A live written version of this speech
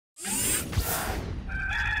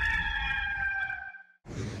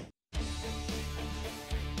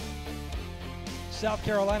South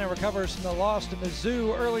Carolina recovers from the loss to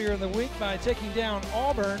Mizzou earlier in the week by taking down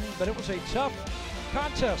Auburn, but it was a tough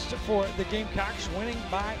contest for the Gamecocks, winning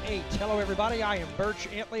by 8. Hello, everybody. I am Birch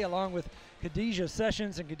Antley along with Khadijah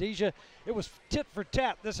Sessions. And Khadijah, it was tit for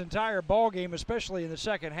tat this entire ball game, especially in the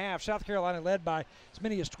second half. South Carolina led by as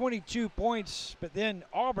many as 22 points, but then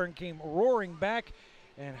Auburn came roaring back.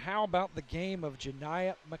 And how about the game of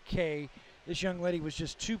Janiah McKay? This young lady was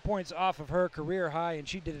just 2 points off of her career high, and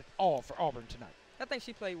she did it all for Auburn tonight. I think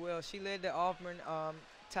she played well. She led the Auburn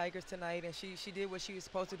Tigers tonight, and she did what she was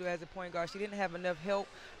supposed to do as a point guard. She didn't have enough help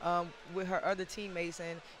with her other teammates,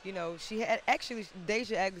 and you know, she had actually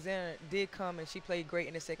Deja Alexander did come and she played great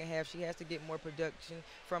in the second half. She has to get more production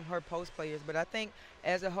from her post players, but I think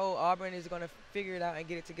as a whole Auburn is going to figure it out and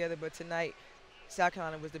get it together. But tonight South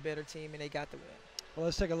Carolina was the better team and they got the win. Well,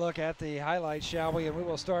 let's take a look at the highlights, shall we? And we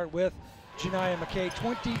will start with Janiah McKay.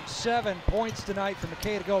 27 points tonight for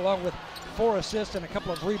McKay to go, along with 4 assists and a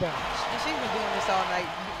couple of rebounds. And she's been doing this all night,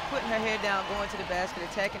 putting her head down, going to the basket,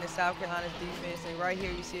 attacking the South Carolina's defense. And right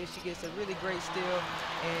here you see she gets a really great steal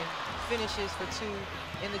and finishes for 2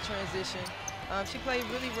 in the transition. She played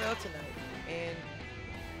really well tonight. And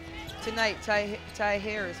tonight, Ty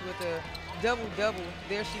Harris with a double-double.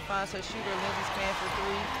 There she finds her shooter, Lindsey Spann, for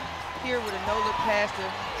 3. Here with a no-look pass to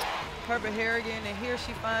Herbert Harrigan, and here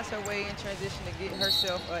she finds her way in transition to get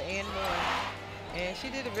herself and one. And she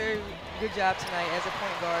did a very good job tonight as a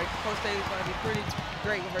point guard. Coach Staley's going to be pretty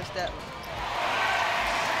great with her stat.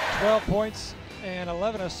 12 points and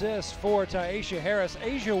 11 assists for Tyasha Harris.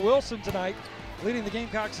 Asia Wilson tonight leading the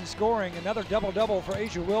Gamecocks in scoring. Another double-double for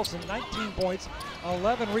Asia Wilson, 19 points,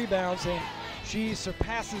 11 rebounds, and she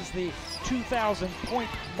surpasses the 2,000-point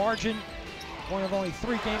margin. One of only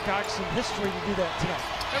 3 Gamecocks in history to do that tonight.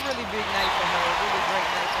 A really big night for her, a really great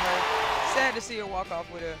night for her. Sad to see her walk off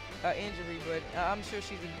with an injury, but I'm sure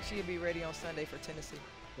she'll be ready on Sunday for Tennessee.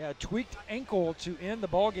 Yeah, tweaked ankle to end the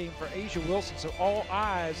ball game for Asia Wilson, so all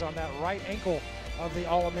eyes on that right ankle of the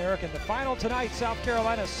All-American. The final tonight, South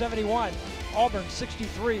Carolina 71, Auburn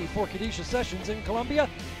 63. For Khadijah Sessions in Columbia,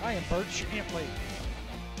 I am Birch Antley.